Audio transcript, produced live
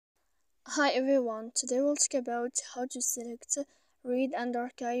Hi everyone, today we'll talk about how to select Read and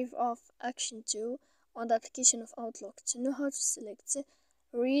Archive of Action 2 on the application of Outlook. To know how to select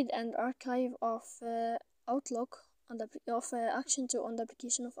Read and Archive of Outlook on the Action 2 on the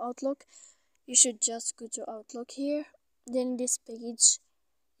application of Outlook, you should just go to Outlook here. Then in this page,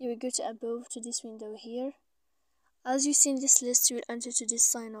 you will go to above to this window here. As you see in this list, you will enter to this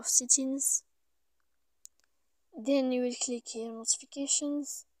sign of settings. Then you will click here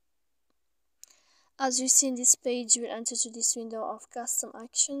notifications. As you see in this page, you will enter to this window of custom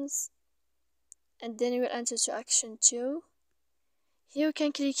actions, and then you will enter to action 2. Here you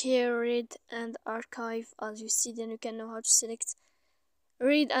can click here read and archive. As you see, then you can know how to select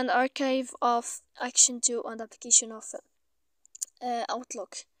read and archive of action 2 on the application of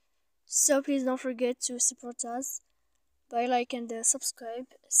Outlook. So please don't forget to support us by like and subscribe.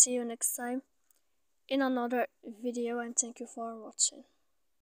 See you next time in another video, and thank you for watching.